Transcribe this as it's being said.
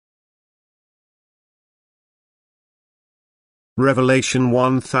Revelation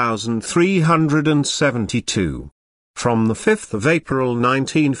 1372. From the 5th of April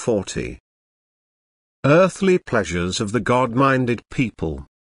 1940. Earthly pleasures of the God-minded people.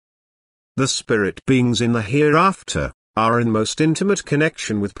 The spirit beings in the hereafter are in most intimate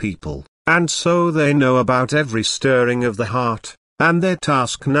connection with people, and so they know about every stirring of the heart, and their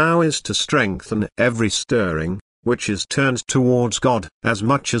task now is to strengthen every stirring, which is turned towards God, as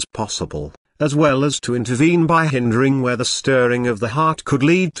much as possible, as well as to intervene by hindering where the stirring of the heart could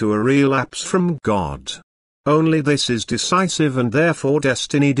lead to a relapse from God. Only this is decisive and therefore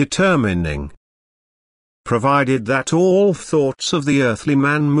destiny-determining. Provided that all thoughts of the earthly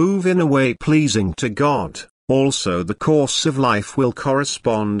man move in a way pleasing to God, also the course of life will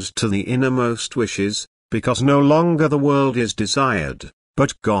correspond to the innermost wishes, because no longer the world is desired,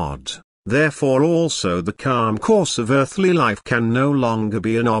 but God. Therefore also the calm course of earthly life can no longer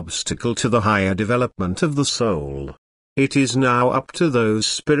be an obstacle to the higher development of the soul. It is now up to those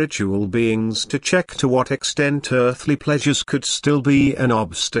spiritual beings to check to what extent earthly pleasures could still be an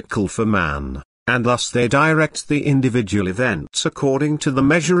obstacle for man, and thus they direct the individual events according to the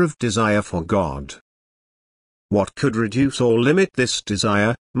measure of desire for God. What could reduce or limit this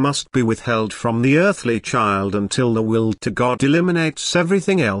desire, must be withheld from the earthly child until the will to God eliminates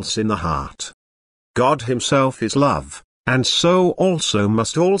everything else in the heart. God himself is love, and so also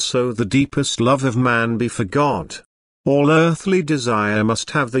must also the deepest love of man be for God. All earthly desire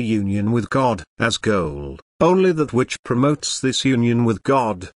must have the union with God as goal. Only that which promotes this union with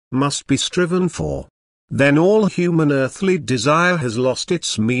God must be striven for. Then all human earthly desire has lost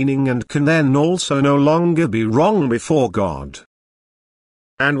its meaning and can then also no longer be wrong before God.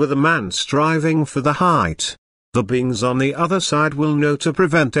 And with a man striving for the height, the beings on the other side will know to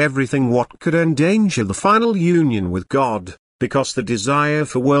prevent everything what could endanger the final union with God, because the desire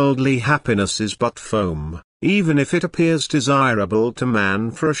for worldly happiness is but foam, even if it appears desirable to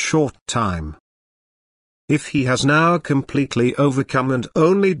man for a short time. If he has now completely overcome and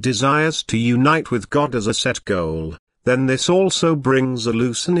only desires to unite with God as a set goal, then this also brings a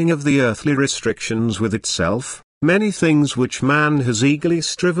loosening of the earthly restrictions with itself. Many things which man has eagerly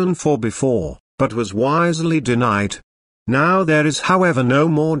striven for before, but was wisely denied. Now there is however no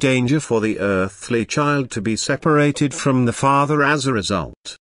more danger for the earthly child to be separated from the Father as a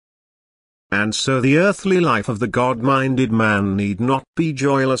result. And so the earthly life of the God-minded man need not be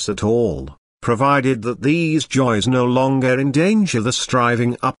joyless at all, provided that these joys no longer endanger the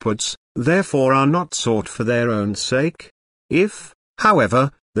striving upwards, therefore are not sought for their own sake. If,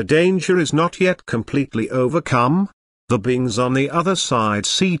 however, the danger is not yet completely overcome, the beings on the other side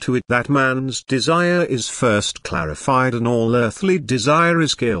see to it that man's desire is first clarified and all earthly desire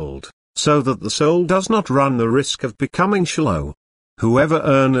is killed, so that the soul does not run the risk of becoming shallow. Whoever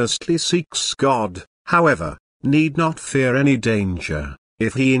earnestly seeks God, however, need not fear any danger,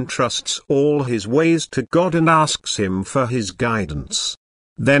 if he entrusts all his ways to God and asks him for his guidance.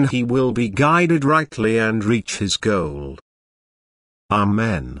 Then he will be guided rightly and reach his goal.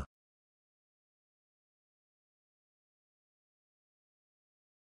 Amen.